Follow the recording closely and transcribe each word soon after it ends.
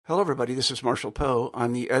Hello, everybody. This is Marshall Poe.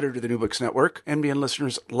 I'm the editor of the New Books Network. NBN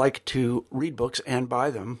listeners like to read books and buy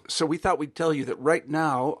them. So we thought we'd tell you that right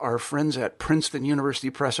now, our friends at Princeton University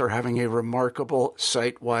Press are having a remarkable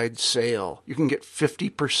site-wide sale. You can get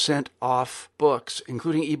 50% off books,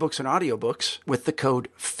 including ebooks and audiobooks, with the code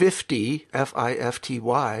 50,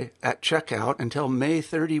 F-I-F-T-Y, at checkout until May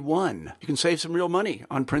 31. You can save some real money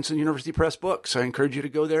on Princeton University Press books. I encourage you to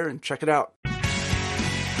go there and check it out.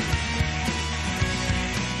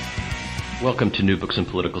 Welcome to New Books in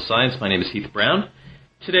Political Science. My name is Heath Brown.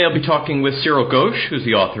 Today I'll be talking with Cyril Gauche, who's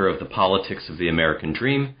the author of The Politics of the American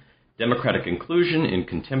Dream, Democratic Inclusion in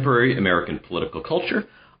Contemporary American Political Culture.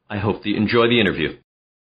 I hope that you enjoy the interview.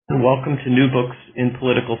 Welcome to New Books in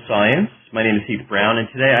Political Science. My name is Heath Brown, and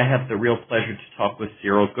today I have the real pleasure to talk with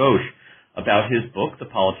Cyril Gauche about his book, The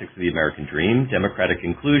Politics of the American Dream, Democratic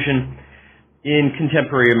Inclusion in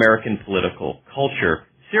Contemporary American Political Culture.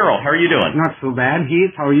 Cyril, how are you doing? Not so bad,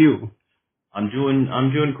 Heath. How are you? I'm doing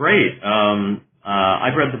great.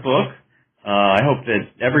 I've read the book. I hope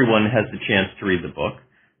that everyone has the chance to read the book.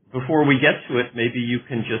 Before we get to it, maybe you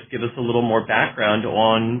can just give us a little more background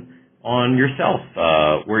on yourself,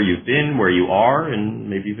 where you've been, where you are, and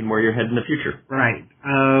maybe even where you're heading in the future. Right.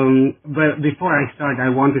 But before I start,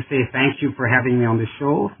 I want to say thank you for having me on the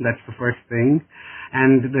show. That's the first thing.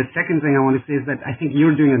 And the second thing I want to say is that I think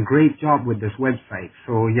you're doing a great job with this website.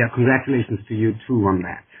 So yeah, congratulations to you too on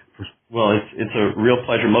that. Well, it's a real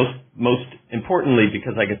pleasure, most importantly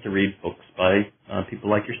because I get to read books by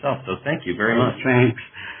people like yourself. So thank you very much. Thanks.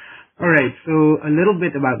 All right, so a little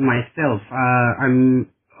bit about myself.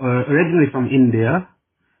 I'm originally from India,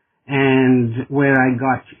 and where I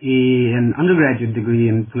got an undergraduate degree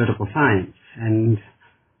in political science, and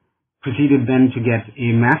proceeded then to get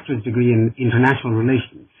a master's degree in international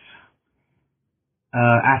relations.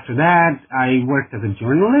 After that, I worked as a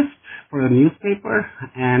journalist for a newspaper,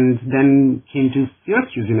 and then came to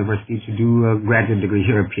Syracuse University to do a graduate degree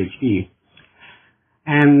here, a PhD.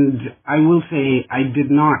 And I will say I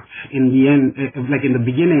did not, in the end, like in the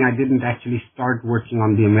beginning, I didn't actually start working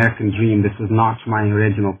on the American dream. This was not my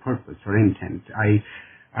original purpose or intent. I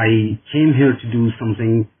came here to do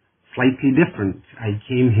something slightly different. I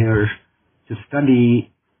came here to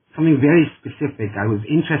study something very specific. I was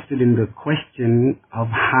interested in the question of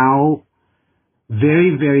how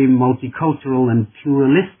very, very multicultural and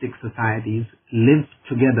pluralistic societies live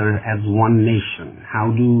together as one nation.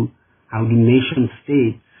 How do nation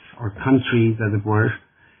states or countries, as it were,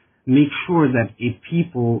 make sure that a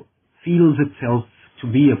people feels itself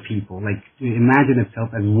to be a people, like to imagine itself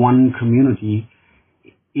as one community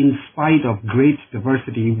in spite of great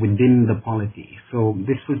diversity within the polity. So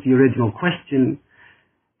this was the original question.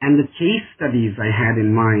 And the case studies I had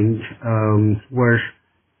in mind were,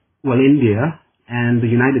 India and the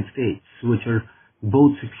United States, which are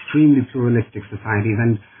both extremely pluralistic societies.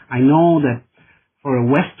 And I know that for a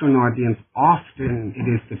Western audience, often it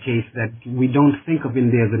is the case that we don't think of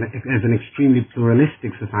India as an extremely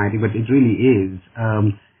pluralistic society, but it really is.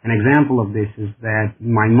 An example of this is that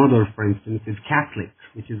my mother, for instance, is Catholic,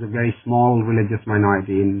 which is a very small religious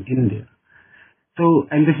minority in India. So,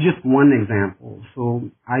 and this is just one example. So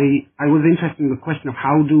I was interested in the question of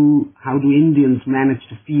how do Indians manage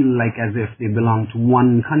to feel like as if they belong to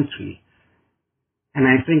one country? And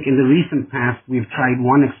I think in the recent past we've tried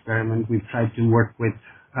one experiment. We've tried to work with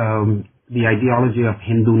the ideology of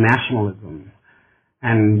Hindu nationalism,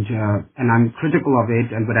 and I'm critical of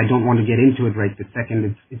it, but I don't want to get into it right this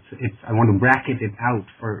second. It's I want to bracket it out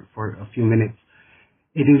for a few minutes.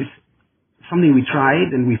 It is something we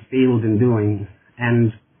tried and we failed in doing.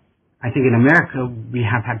 And I think in America, we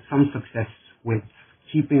have had some success with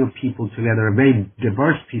keeping a people together, a very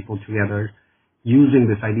diverse people together, using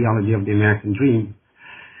this ideology of the American dream.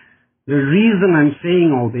 The reason I'm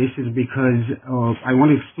saying all this is because I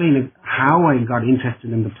want to explain how I got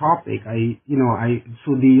interested in the topic.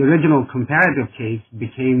 So the original comparative case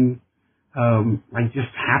became, I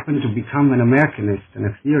just happened to become an Americanist and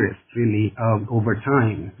a theorist, really, over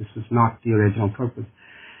time. This was not the original purpose.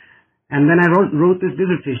 And then I wrote this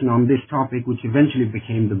dissertation on this topic, which eventually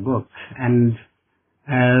became the book. And,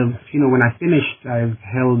 when I finished, I've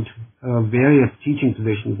held various teaching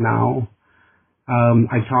positions now.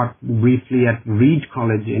 I taught briefly at Reed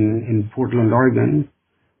College in Portland, Oregon,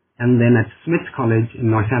 and then at Smith College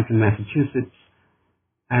in Northampton, Massachusetts,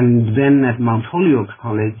 and then at Mount Holyoke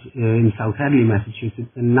College in South Hadley,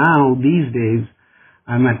 Massachusetts. And now, these days,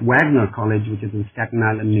 I'm at Wagner College, which is in Staten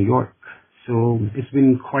Island, New York. So it's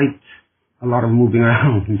been quite a lot of moving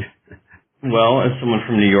around. Well, as someone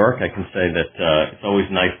from New York, I can say that it's always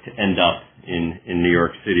nice to end up in New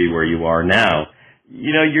York City where you are now.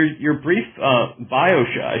 your brief bio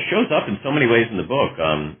shows up in so many ways in the book.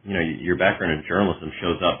 Your background in journalism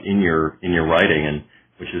shows up in your writing, and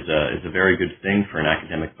which is a very good thing for an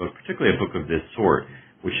academic book, particularly a book of this sort,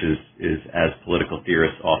 which is as political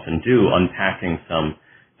theorists often do, unpacking some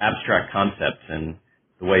abstract concepts. And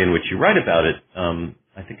the way in which you write about it,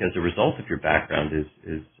 I think as a result of your background,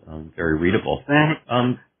 is very readable.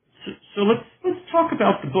 So let's talk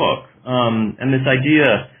about the book and this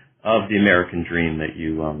idea of the American dream that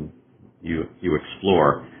you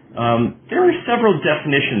explore. There are several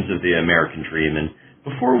definitions of the American dream, and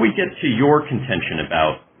before we get to your contention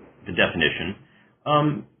about the definition,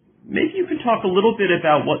 maybe you could talk a little bit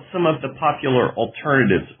about what some of the popular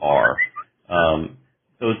alternatives are,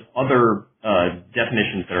 those other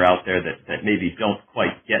definitions that are out there that maybe don't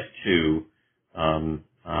quite get to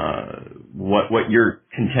what you're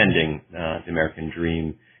contending the American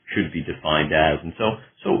dream should be defined as. And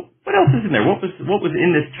so what else is in there? What was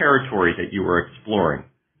in this territory that you were exploring?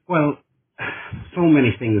 Well, so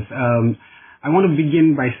many things. I want to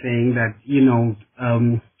begin by saying that,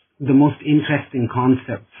 the most interesting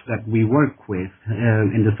concepts that we work with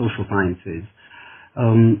in the social sciences,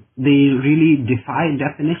 they really defy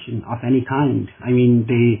definition of any kind. I mean,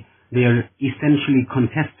 they are essentially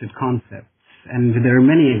contested concepts. And there are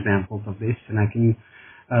many examples of this, and I can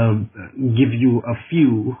give you a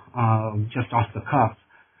few just off the cuff.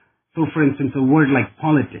 So, for instance, a word like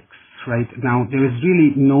politics, right? Now, there is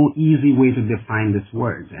really no easy way to define this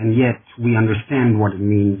word, and yet we understand what it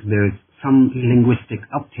means. There is some linguistic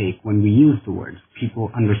uptake when we use the word. People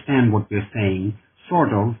understand what we're saying,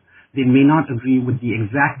 sort of. They may not agree with the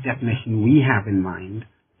exact definition we have in mind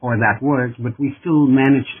for that word, but we still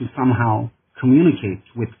manage to somehow communicate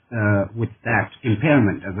with that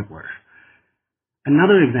impairment, as it were.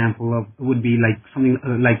 Another example would be like something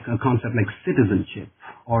like a concept like citizenship,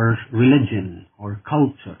 or religion, or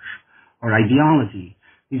culture, or ideology.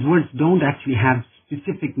 These words don't actually have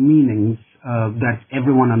specific meanings that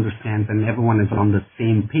everyone understands and everyone is on the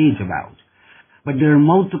same page about. But there are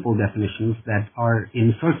multiple definitions that are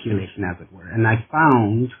in circulation, as it were. And I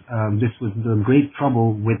found this was the great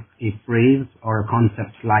trouble with a phrase or a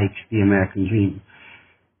concept like the American dream.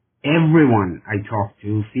 Everyone I talk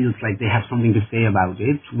to feels like they have something to say about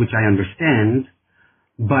it, which I understand,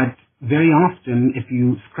 but very often, if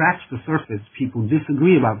you scratch the surface, people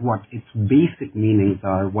disagree about what its basic meanings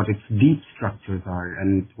are, what its deep structures are,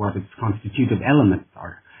 and what its constitutive elements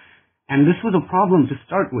are. And this was a problem to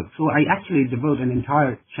start with. So I actually devote an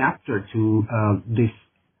entire chapter to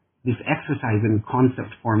this exercise in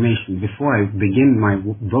concept formation. Before I begin my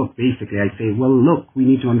book, basically, I say, well, look, we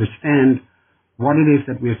need to understand what it is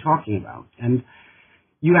that we're talking about. And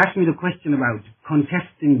you asked me the question about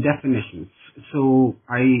contesting definitions. So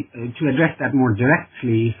to address that more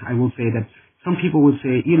directly, I will say that some people will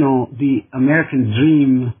say, the American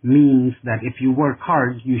dream means that if you work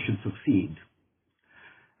hard, you should succeed.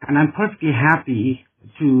 And I'm perfectly happy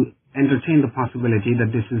to entertain the possibility that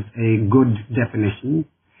this is a good definition,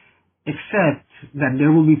 except that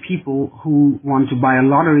there will be people who want to buy a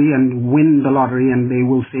lottery and win the lottery, and they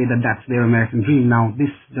will say that that's their American dream. Now, this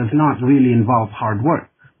does not really involve hard work.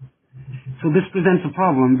 So this presents a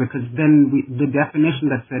problem, because then the definition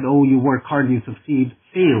that said, oh, you work hard, you succeed,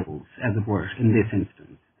 fails, as it were, in this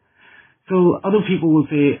instance. So other people will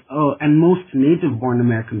say, oh, and most native-born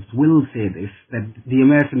Americans will say this, that the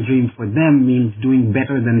American dream for them means doing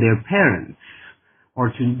better than their parents, or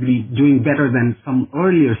to be doing better than some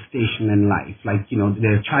earlier station in life, like,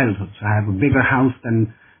 their childhood, to have a bigger house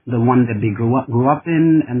than the one that they grew up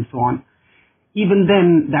in, and so on. Even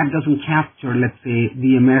then, that doesn't capture, let's say,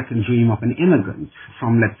 the American dream of an immigrant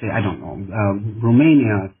from, let's say,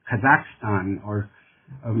 Romania, Kazakhstan, or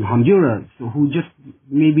Honduras, who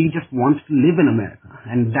maybe just wants to live in America,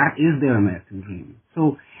 and that is their American dream.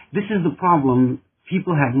 So this is the problem.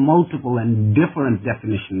 People have multiple and different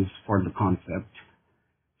definitions for the concept.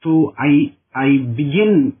 So I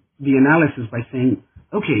begin the analysis by saying,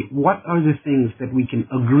 okay, what are the things that we can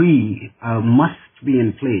agree must be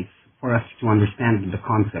in place for us to understand that the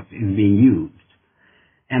concept is being used?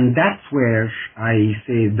 And that's where I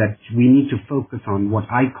say that we need to focus on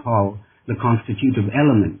what I call the constitutive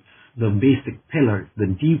elements, the basic pillars, the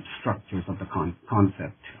deep structures of the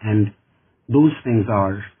concept. And those things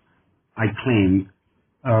are, I claim,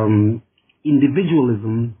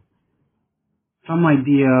 individualism, some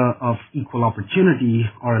idea of equal opportunity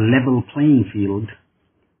or a level playing field,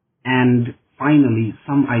 and finally,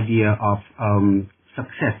 some idea of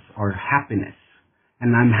success or happiness.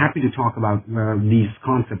 And I'm happy to talk about these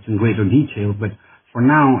concepts in greater detail, but for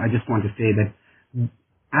now, I just want to say that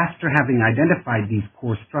after having identified these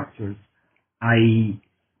core structures, I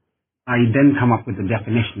then come up with a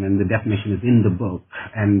definition, and the definition is in the book,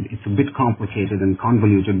 and it's a bit complicated and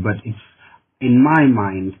convoluted, but it's, in my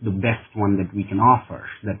mind, the best one that we can offer,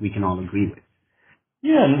 that we can all agree with.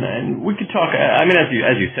 Yeah, and we could talk. I mean, as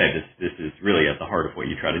you say, this is really at the heart of what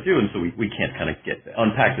you try to do, and so we can't kind of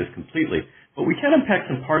unpack this completely, but we can unpack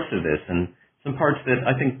some parts of this, and some parts that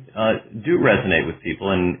I think do resonate with people,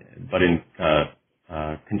 but in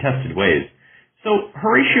contested ways. So,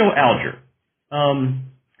 Horatio Alger,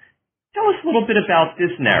 tell us a little bit about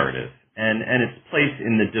this narrative and its place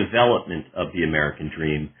in the development of the American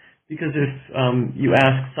dream, because if you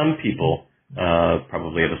ask some people,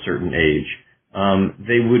 probably of a certain age,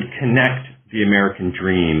 they would connect the American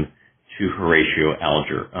dream to Horatio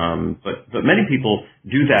Alger. But many people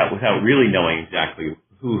do that without really knowing exactly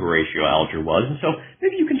who Horatio Alger was. And so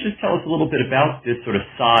maybe you can just tell us a little bit about this sort of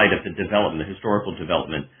side of the development, the historical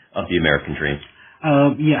development of the American dream.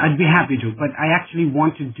 Yeah, I'd be happy to, but I actually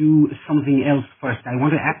want to do something else first. I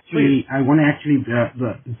want to actually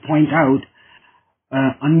point out,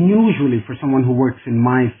 unusually for someone who works in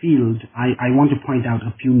my field, I want to point out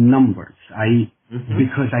a few numbers.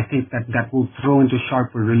 Because I think that will throw into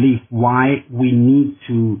sharper relief why we need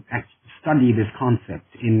to study this concept,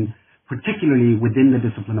 particularly within the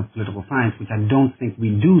discipline of political science, which I don't think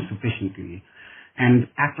we do sufficiently. And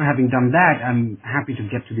after having done that, I'm happy to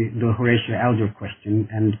get to the Horatio Alger question.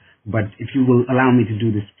 But if you will allow me to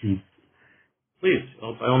do this, please. Please,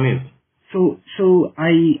 by all means. So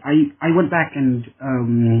I went back and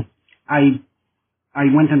I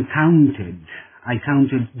went and counted. I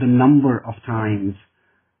counted the number of times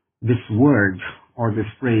this word or this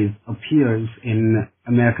phrase appears in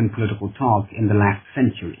American political talk in the last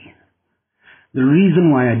century. The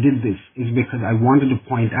reason why I did this is because I wanted to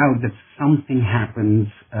point out that something happens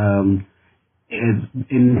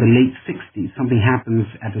in the late 60s. Something happens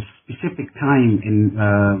at a specific time in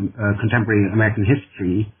contemporary American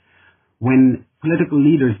history when political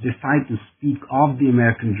leaders decide to speak of the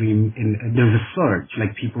American dream. There's a surge,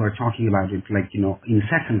 like people are talking about it,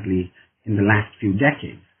 incessantly in the last few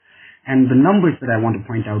decades. And the numbers that I want to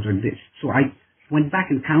point out are this. So I went back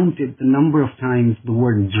and counted the number of times the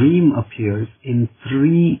word dream appears in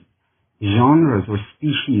 3 genres or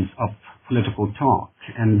species of political talk.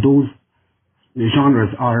 And those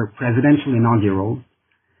genres are presidential inaugurals,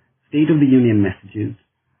 State of the Union messages,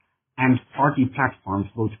 and party platforms,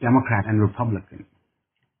 both Democrat and Republican.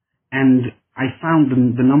 And I found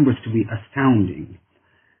the numbers to be astounding.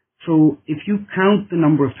 So if you count the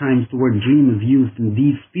number of times the word dream is used in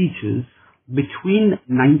these speeches, between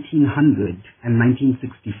 1900 and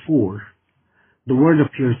 1964, the word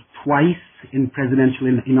appears twice in presidential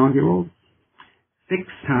inaugurals, 6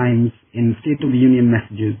 times in State of the Union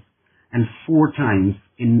messages, and 4 times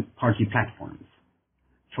in party platforms,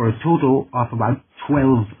 for a total of about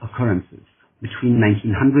 12 occurrences between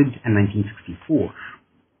 1900 and 1964.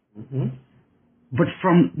 But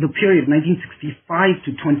from the period 1965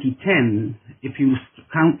 to 2010, if you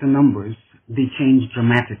count the numbers, they change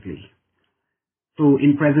dramatically. So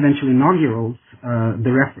in presidential inaugurals,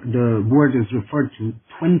 the word is referred to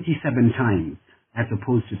 27 times as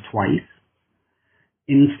opposed to twice.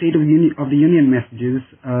 In State of the Union messages,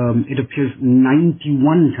 it appears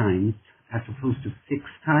 91 times as opposed to 6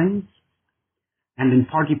 times. And in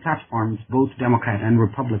party platforms, both Democrat and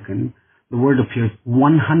Republican, the word appears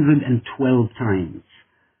 112 times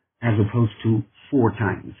as opposed to 4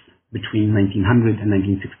 times between 1900 and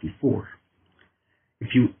 1964.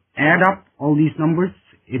 If you add up all these numbers,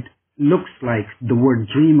 it looks like the word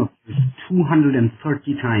dream appears 230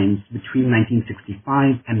 times between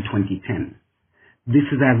 1965 and 2010. This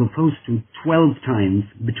is as opposed to 12 times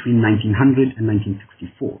between 1900 and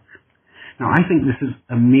 1964. Now, I think this is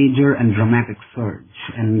a major and dramatic surge,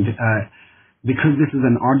 and because this is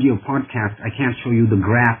an audio podcast, I can't show you the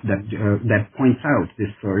graph that points out this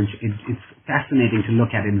surge. It's fascinating to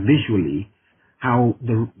look at it visually, how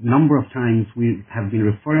the number of times we have been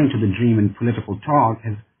referring to the dream in political talk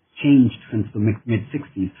has changed since the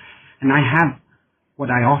mid-60s. And I have what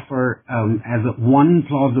I offer as one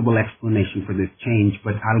plausible explanation for this change,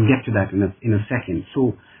 but I'll get to that in a second.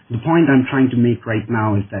 So the point I'm trying to make right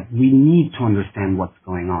now is that we need to understand what's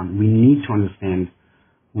going on. We need to understand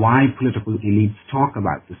why political elites talk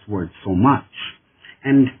about this word so much.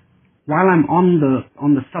 And while I'm on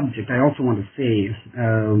the subject, I also want to say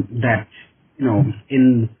that,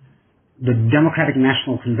 in the Democratic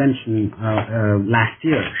National Convention last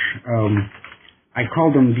year, I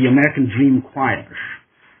called them the American Dream Choir.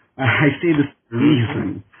 I say this for a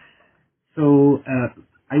reason. So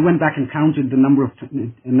I went back and counted the number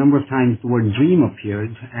of times the word dream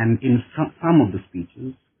appeared, and in some of the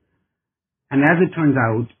speeches. And as it turns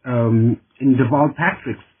out, in Deval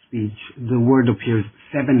Patrick's speech, the word appears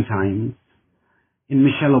 7 times. In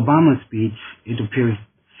Michelle Obama's speech, it appears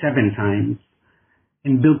 7 times.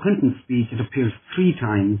 In Bill Clinton's speech, it appears 3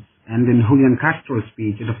 times. And in Julian Castro's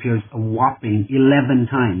speech, it appears a whopping 11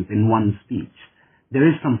 times in one speech. There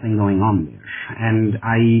is something going on there. And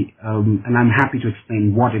I'm happy to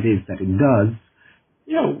explain what it is that it does.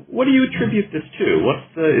 What do you attribute this to?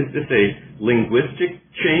 Is this a linguistic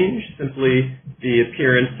change, simply the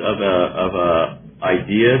appearance of a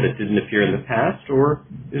idea that didn't appear in the past, or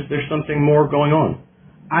is there something more going on?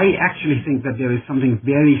 I actually think that there is something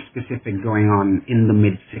very specific going on in the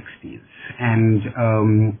mid-60s.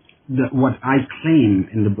 And what I claim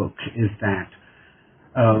in the book is that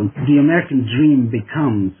the American dream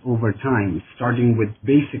becomes, over time, starting with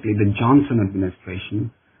basically the Johnson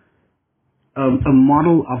administration, a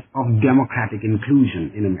model of democratic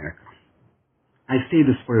inclusion in America. I say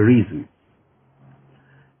this for a reason.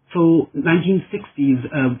 So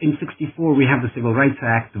 1960s, in 64 we have the Civil Rights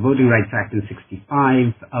Act, the Voting Rights Act in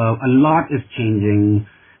 65. A lot is changing.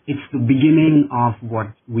 It's the beginning of what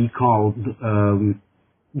we call the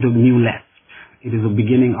New Left. It is the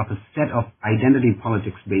beginning of a set of identity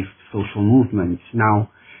politics-based social movements.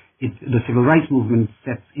 Now, the Civil Rights Movement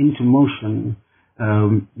sets into motion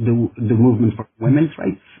the movement for women's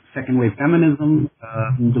rights, second-wave feminism,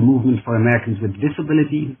 the movement for Americans with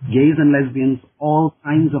disabilities, gays and lesbians, all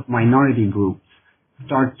kinds of minority groups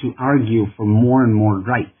start to argue for more and more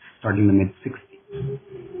rights starting in the mid-60s.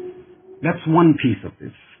 That's one piece of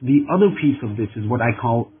this. The other piece of this is what I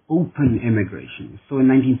call open immigration. So in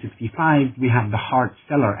 1965, we have the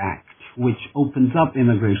Hart-Celler Act, which opens up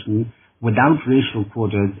immigration without racial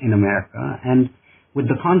quotas in America, and with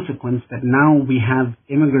the consequence that now we have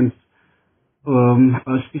immigrants,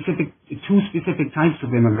 two specific types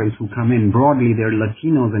of immigrants who come in. Broadly, they're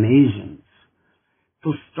Latinos and Asians.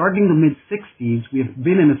 So starting the mid-60s, we have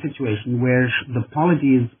been in a situation where the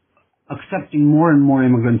polity is accepting more and more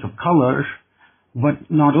immigrants of color, but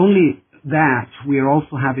not only that, we are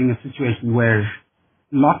also having a situation where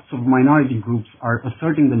lots of minority groups are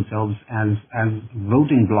asserting themselves as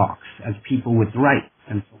voting blocs, as people with rights,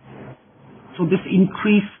 and so forth. So this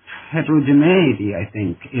increased heterogeneity, I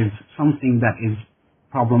think, is something that is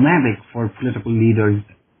problematic for political leaders,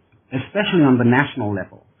 especially on the national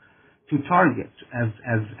level, to target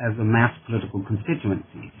as a mass political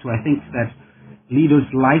constituency. So I think that leaders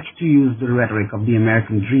like to use the rhetoric of the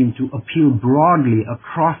American dream to appeal broadly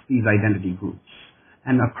across these identity groups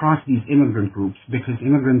and across these immigrant groups, because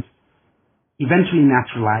immigrants eventually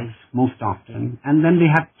naturalize most often, and then they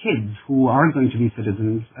have kids who are going to be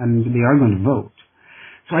citizens and they are going to vote.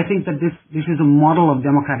 So I think that this is a model of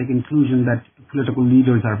democratic inclusion that political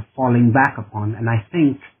leaders are falling back upon, and I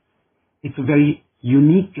think it's a very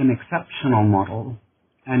unique and exceptional model,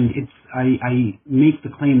 and I make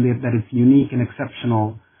the claim that it's unique and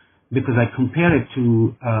exceptional because I compare it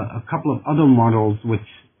to a couple of other models which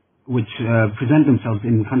present themselves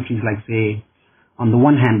in countries like, say, on the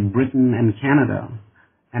one hand, Britain and Canada,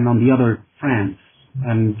 and on the other, France.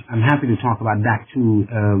 And I'm happy to talk about that too,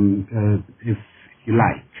 if you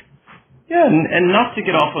like. Yeah, and not to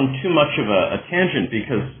get off on too much of a tangent,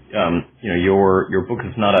 because your book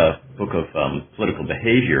is not a book of political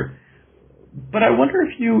behavior. But I wonder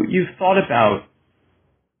if you've thought about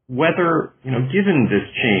whether, given this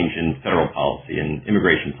change in federal policy and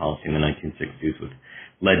immigration policy in the 1960s, which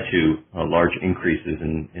led to large increases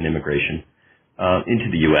in immigration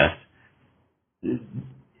into the U.S.,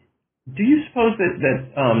 do you suppose that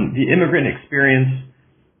the immigrant experience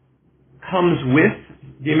comes with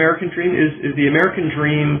the American dream? Is the American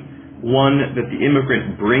dream one that the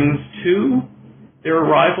immigrant brings to their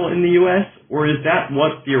arrival in the U.S., or is that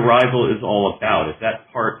what the arrival is all about? Is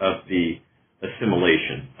that part of the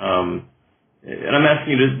assimilation? And I'm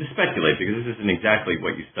asking you to speculate, because this isn't exactly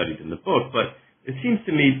what you studied in the book, but it seems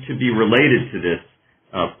to me to be related to this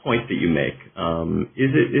point that you make.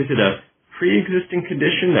 Is it a pre-existing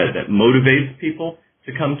condition that motivates people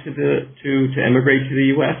to come to emigrate to the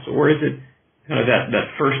U.S., or is it kind of that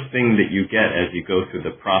first thing that you get as you go through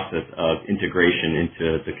the process of integration into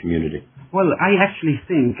the community? Well, I actually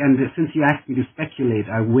think, and since you asked me to speculate,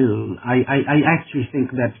 I will. I actually think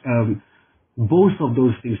that both of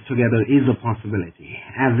those things together is a possibility.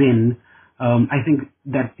 As in, I think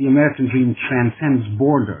that the American dream transcends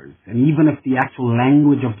borders, and even if the actual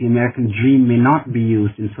language of the American dream may not be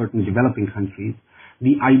used in certain developing countries,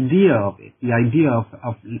 the idea of it, the idea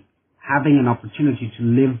of having an opportunity to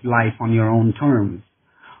live life on your own terms,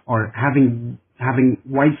 or having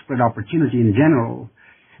widespread opportunity in general,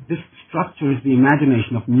 this structures the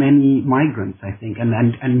imagination of many migrants, I think, and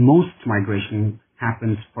most migration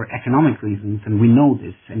happens for economic reasons, and we know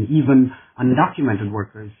this, and even undocumented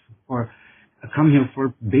workers come here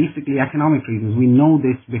for basically economic reasons. We know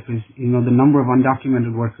this because, the number of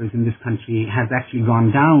undocumented workers in this country has actually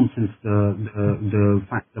gone down since the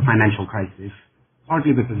financial crisis,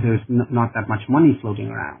 partly because there's not that much money floating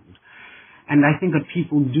around. And I think that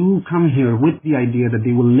people do come here with the idea that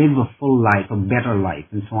they will live a full life, a better life,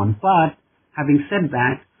 and so on. But having said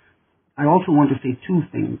that, I also want to say two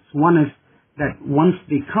things. One is that once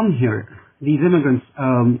they come here, these immigrants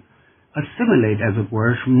assimilate, as it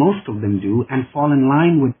were, most of them do, and fall in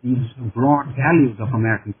line with these broad values of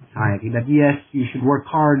American society, that yes, you should work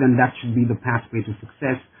hard and that should be the pathway to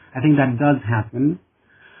success. I think that does happen.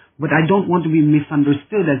 But I don't want to be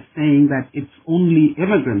misunderstood as saying that it's only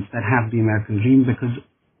immigrants that have the American dream, because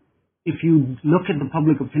if you look at the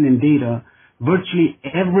public opinion data, virtually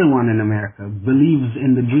everyone in America believes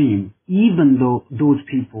in the dream, even though those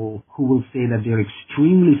people who will say that they're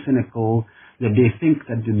extremely cynical, that they think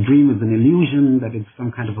that the dream is an illusion, that it's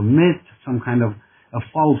some kind of a myth, some kind of a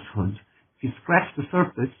falsehood. If you scratch the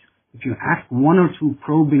surface, if you ask one or two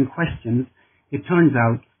probing questions, it turns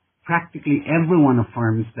out practically everyone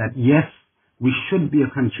affirms that yes, we should be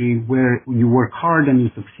a country where you work hard and you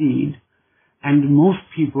succeed, and most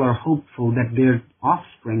people are hopeful that their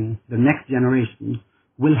offspring, the next generation,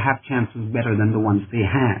 will have chances better than the ones they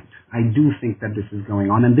had. I do think that this is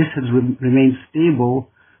going on, and this has remained stable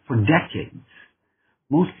for decades.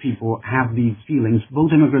 Most people have these feelings,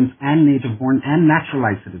 both immigrants and native-born and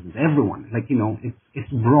naturalized citizens, everyone.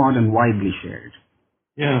 It's broad and widely shared.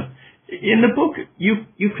 Yeah. In the book,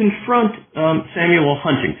 you confront Samuel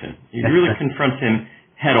Huntington. You really confront him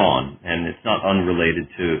head on, and it's not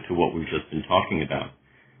unrelated to what we've just been talking about.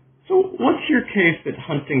 So what's your case that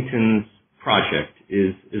Huntington's project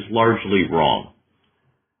is largely wrong?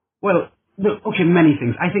 Well, many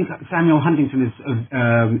things. I think Samuel Huntington is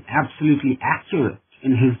absolutely accurate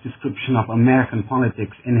in his description of American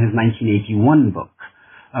politics in his 1981 book.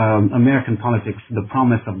 American Politics, The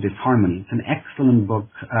Promise of Disharmony. It's an excellent book,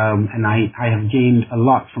 and I have gained a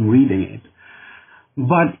lot from reading it.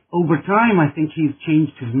 But over time, I think he's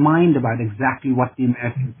changed his mind about exactly what the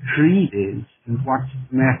American creed is and what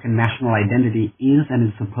American national identity is and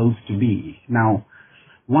is supposed to be. Now,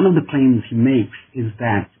 one of the claims he makes is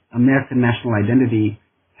that American national identity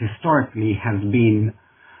historically has been,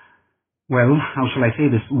 well, how shall I say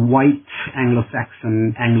this, white,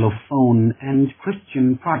 Anglo-Saxon, Anglophone, and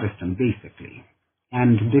Christian Protestant, basically.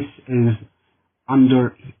 And this is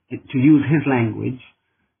under, to use his language,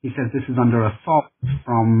 he says this is under assault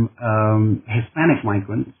from Hispanic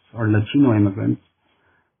migrants or Latino immigrants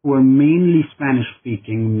who are mainly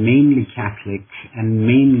Spanish-speaking, mainly Catholic, and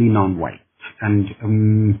mainly non-white.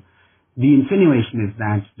 And the insinuation is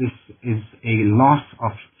that this is a loss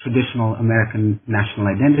of traditional American national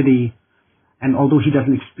identity. And although he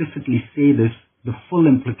doesn't explicitly say this, the full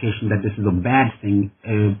implication that this is a bad thing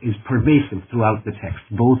is pervasive throughout the text,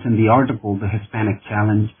 both in the article, The Hispanic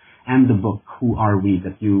Challenge, and the book, Who Are We,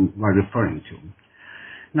 that you are referring to.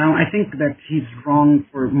 Now, I think that he's wrong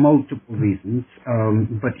for multiple reasons,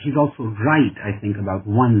 but he's also right, I think, about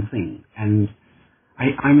one thing. And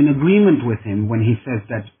I'm in agreement with him when he says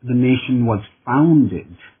that the nation was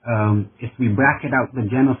founded, if we bracket out the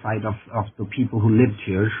genocide of the people who lived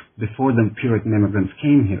here before the Puritan immigrants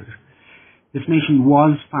came here, this nation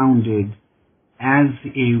was founded as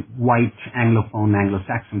a white Anglophone,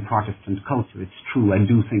 Anglo-Saxon Protestant culture. It's true, I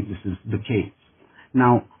do think this is the case.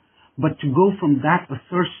 Now, but to go from that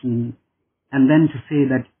assertion and then to say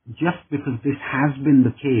that just because this has been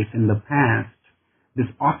the case in the past, this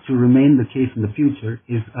ought to remain the case in the future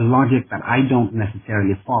is a logic that I don't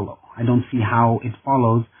necessarily follow. I don't see how it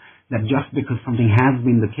follows that just because something has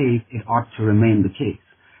been the case, it ought to remain the case.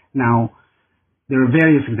 Now, there are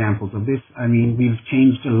various examples of this. I mean, we've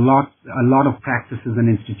changed a lot of practices and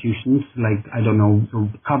institutions, like,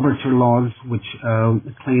 the coverture laws, which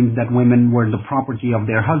claimed that women were the property of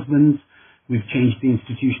their husbands. We've changed the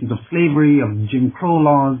institutions of slavery, of Jim Crow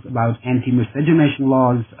laws, about anti-miscegenation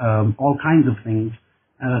laws, all kinds of things.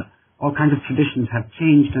 All kinds of traditions have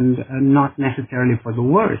changed, and not necessarily for the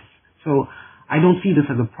worse. So I don't see this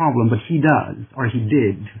as a problem, but he does, or he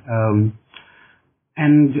did.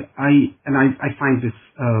 And I find this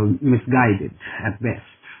misguided at best.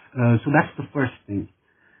 So that's the first thing.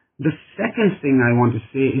 The second thing I want to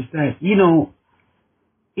say is that,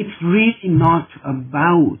 it's really not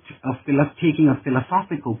about taking a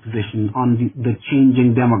philosophical position on the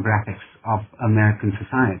changing demographics of American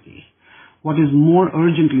society. What is more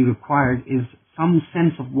urgently required is some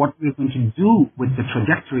sense of what we're going to do with the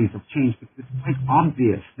trajectories of change, because it's quite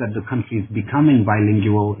obvious that the country is becoming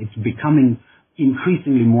bilingual, it's becoming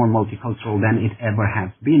increasingly more multicultural than it ever has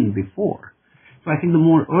been before. So I think the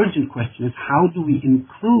more urgent question is, how do we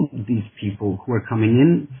include these people who are coming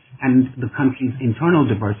in and the country's internal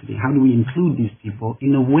diversity? How do we include these people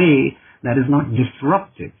in a way that is not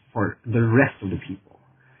disruptive for the rest of the people?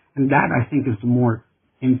 And that, I think, is the more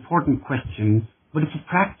important question, but it's a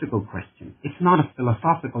practical question. It's not a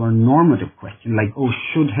philosophical or normative question like, oh,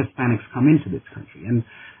 should Hispanics come into this country? And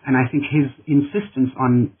I think his insistence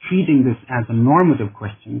on treating this as a normative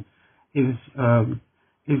question is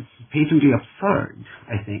patently absurd,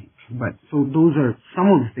 I think. But so those are some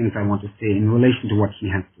of the things I want to say in relation to what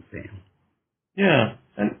he has to say. Yeah,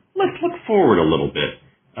 and let's look forward a little bit,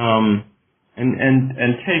 and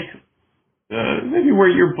take maybe where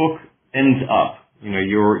your book ends up,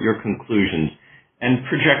 your conclusions, and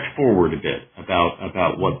project forward a bit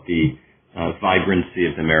about what the vibrancy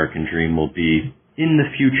of the American dream will be in the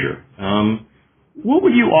future. What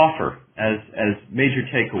would you offer as major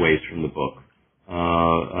takeaways from the book?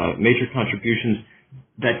 Major contributions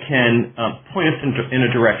that can point us in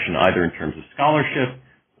a direction, either in terms of scholarship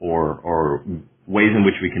or ways in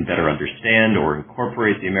which we can better understand or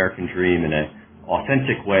incorporate the American dream in an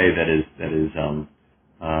authentic way that is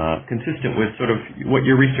consistent with sort of what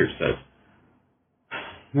your research says.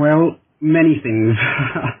 Well, many things.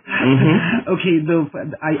 Mm-hmm. Okay,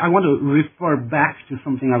 I want to refer back to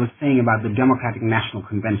something I was saying about the Democratic National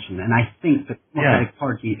Convention, and I think the Democratic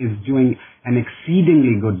Party is doing an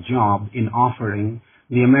exceedingly good job in offering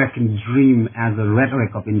the American dream as a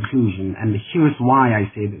rhetoric of inclusion, and here's why I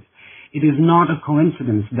say this. It is not a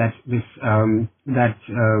coincidence that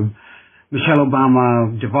Michelle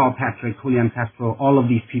Obama, Deval Patrick, Julian Castro, all of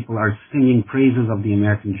these people are singing praises of the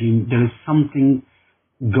American dream. There is something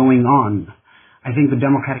going on. I think the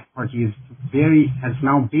Democratic Party has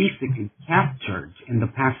now basically captured in the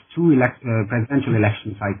past two presidential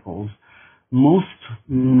election cycles most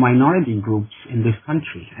minority groups in this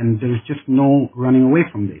country, and there's just no running away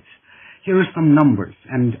from this. Here are some numbers,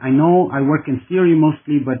 and I know I work in theory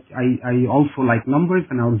mostly, but I also like numbers,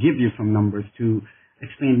 and I'll give you some numbers to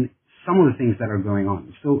explain some of the things that are going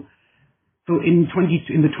on. So in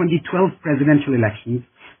the 2012 presidential elections,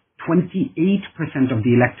 28% of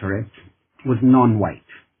the electorate was non-white.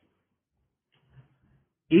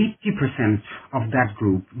 80% of that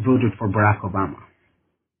group voted for Barack Obama.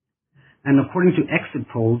 And according to exit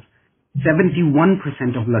polls, 71%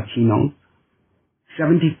 of Latinos,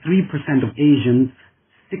 73% of Asians,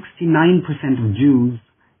 69% of Jews,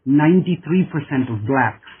 93% of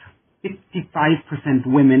blacks, 55%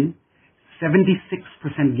 women,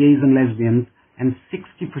 76% gays and lesbians, and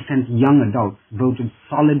 60% young adults voted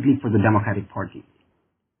solidly for the Democratic Party.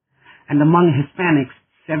 And among Hispanics,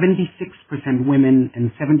 76% women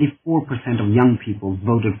and 74% of young people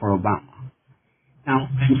voted for Obama. Now,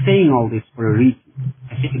 I'm saying all this for a reason.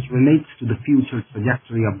 I think it relates to the future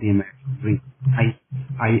trajectory of the American dream.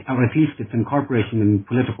 Or at least its incorporation in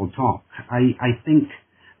political talk. I think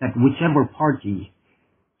that whichever party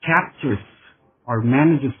captures or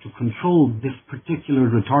manages to control this particular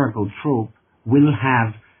rhetorical trope will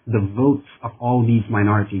have the votes of all these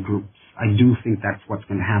minority groups. I do think that's what's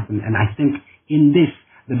going to happen. And I think in this,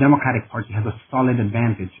 the Democratic Party has a solid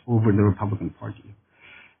advantage over the Republican Party.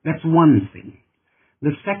 That's one thing.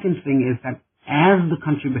 The second thing is that as the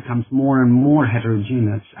country becomes more and more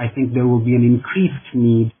heterogeneous, I think there will be an increased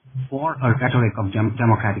need for a rhetoric of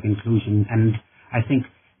democratic inclusion. And I think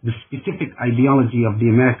the specific ideology of the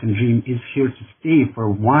American dream is here to stay for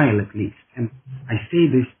a while at least. And I say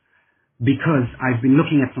this because I've been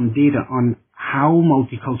looking at some data on how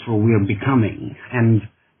multicultural we are becoming. And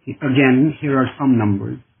again, here are some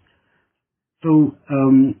numbers. So,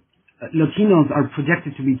 Latinos are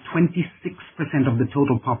projected to be 26% of the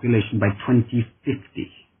total population by 2050.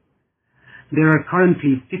 There are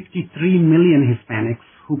currently 53 million Hispanics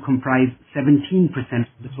who comprise 17%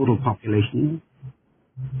 of the total population.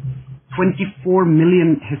 24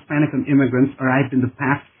 million Hispanic immigrants arrived in the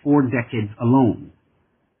past 4 decades alone.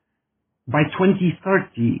 By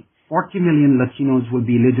 2030, 40 million Latinos will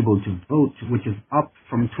be eligible to vote, which is up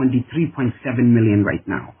from 23.7 million right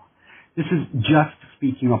now. This is just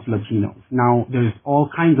speaking of Latinos. Now, there's all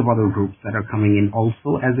kinds of other groups that are coming in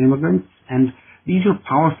also as immigrants, and these are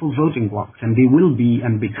powerful voting blocs, and they will be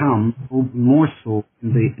and become more so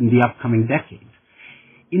in the upcoming decades.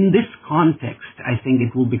 In this context, I think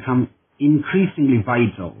it will become increasingly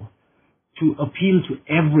vital to appeal to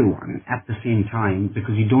everyone at the same time,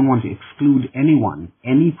 because you don't want to exclude anyone,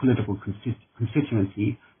 any political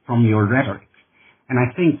constituency from your rhetoric. And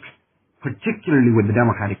I think particularly with the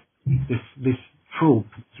Democratic, this trope,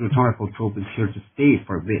 this rhetorical trope, is here to stay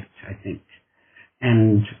for a bit, I think.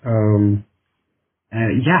 And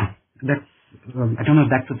that's. I don't know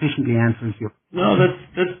if that sufficiently answers your. No,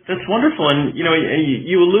 that's wonderful, and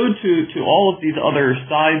you allude to all of these other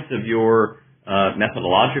sides of your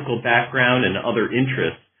methodological background and other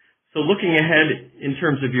interests. So, looking ahead in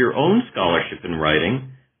terms of your own scholarship and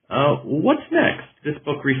writing, what's next? This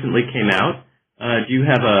book recently came out. Do you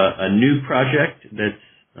have a new project that's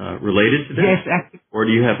related to this? Yes, actually. Or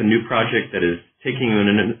do you have a new project that is taking you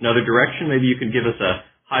in another direction? Maybe you could give us a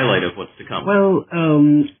highlight of what's to come. Well,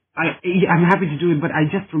 I'm happy to do it, but I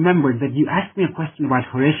just remembered that you asked me a question about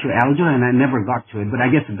Horatio Alger, and I never got to it. But I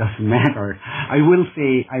guess it doesn't matter. I will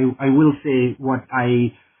say what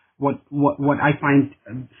I find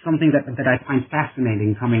something that I find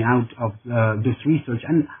fascinating coming out of this research,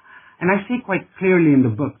 and I say quite clearly in the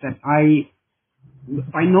book that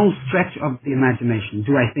by no stretch of the imagination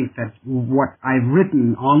do I think that what I've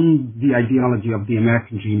written on the ideology of the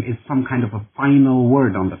American dream is some kind of a final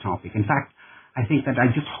word on the topic. In fact, I think that I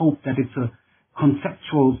just hope that it's a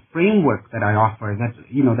conceptual framework that I offer,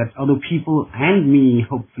 that other people and me,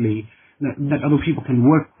 hopefully, that other people can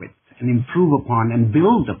work with and improve upon and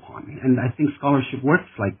build upon. And I think scholarship works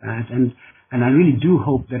like that. And I really do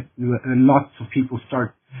hope that lots of people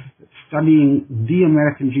start studying the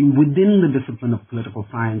American dream within the discipline of political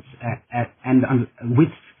science and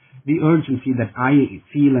with the urgency that I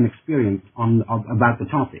feel and experience about the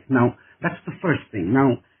topic. Now, that's the first thing.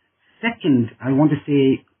 Now, second, I want to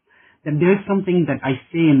say that there is something that I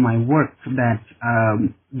say in my work that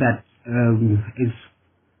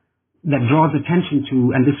draws attention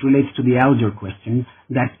to, and this relates to the Alger question,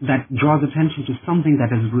 that draws attention to something that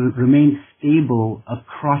has remained stable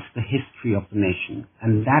across the history of the nation.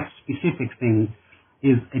 And that specific thing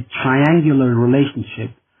is a triangular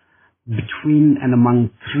relationship between and among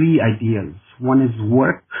three ideas. One is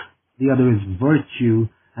work, the other is virtue,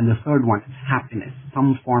 and the third one is happiness,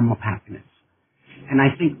 some form of happiness. And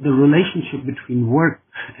I think the relationship between work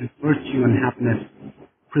and virtue and happiness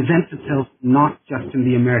presents itself not just in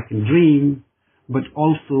the American dream, but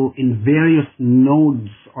also in various nodes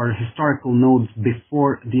or historical nodes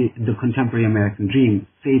before the contemporary American dream.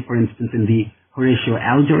 Say, for instance, in the Horatio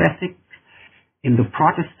Alger ethic, in the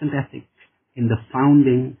Protestant ethic, in the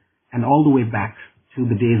founding, and all the way back to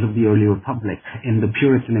the days of the early republic in the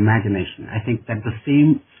Puritan imagination. I think that the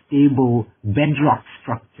same stable bedrock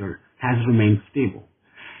structure has remained stable.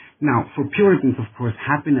 Now, for Puritans, of course,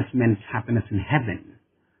 happiness meant happiness in heaven.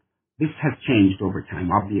 This has changed over time,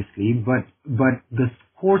 obviously, but the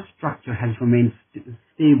core structure has remained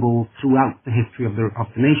stable throughout the history of the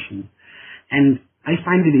nation. And I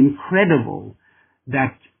find it incredible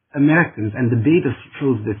that Americans, and the data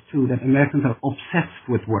shows this too, that Americans are obsessed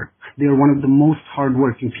with work. They are one of the most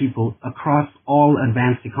hardworking people across all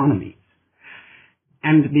advanced economies.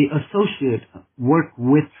 And they associate work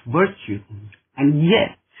with virtue. And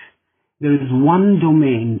yet, there is one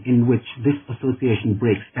domain in which this association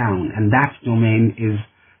breaks down, and that domain is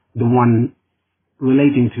the one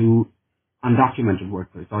relating to undocumented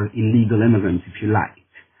workers, or illegal immigrants, if you like.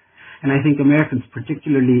 And I think Americans,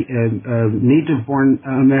 particularly native-born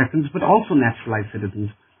Americans, but also naturalized citizens,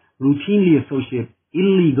 routinely associate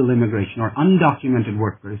illegal immigration or undocumented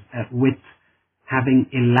workers with having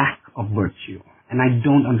a lack of virtue. And I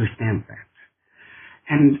don't understand that.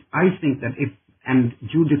 And I think that and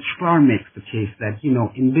Judith Schrar makes the case that,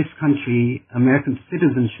 in this country, American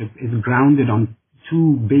citizenship is grounded on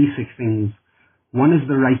two basic things. One is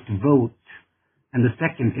the right to vote, and the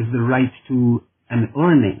second is the right to an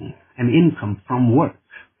earning, an income from work.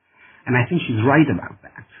 And I think she's right about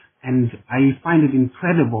that. And I find it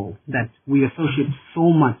incredible that we associate so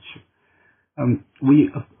much, we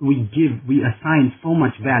assign so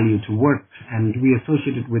much value to work, and we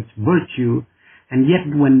associate it with virtue. And yet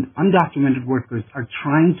when undocumented workers are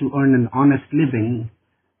trying to earn an honest living,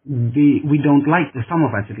 we don't like them, some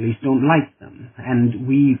of us at least don't like them. And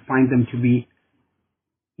we find them to be,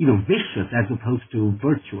 vicious as opposed to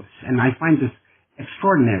virtuous. And I find this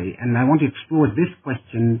extraordinary, and I want to explore this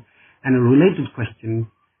question and a related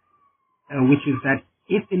question, which is that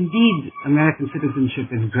if indeed American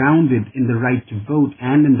citizenship is grounded in the right to vote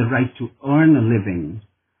and in the right to earn a living,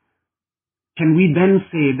 can we then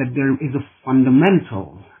say that there is a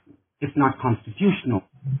fundamental, if not constitutional,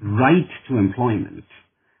 right to employment?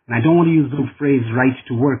 And I don't want to use the phrase right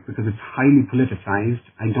to work because it's highly politicized.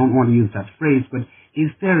 I don't want to use that phrase, but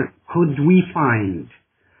could we find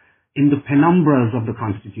in the penumbras of the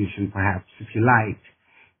Constitution, perhaps, if you like,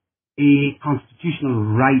 a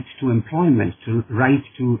constitutional right to employment, to right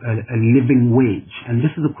to a living wage. And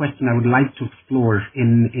this is a question I would like to explore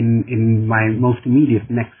in my most immediate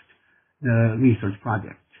next research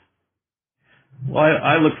project. Well,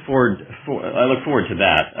 I look forward to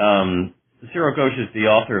that. Cyril Ghosh is the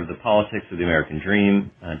author of The Politics of the American Dream,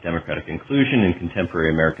 Democratic Inclusion in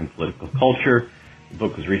Contemporary American Political Culture. The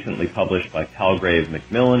book was recently published by Palgrave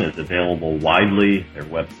Macmillan. It's available widely at their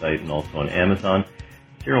website and also on Amazon.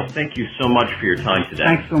 Cyril, thank you so much for your time today.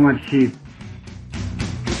 Thanks so much, Keith.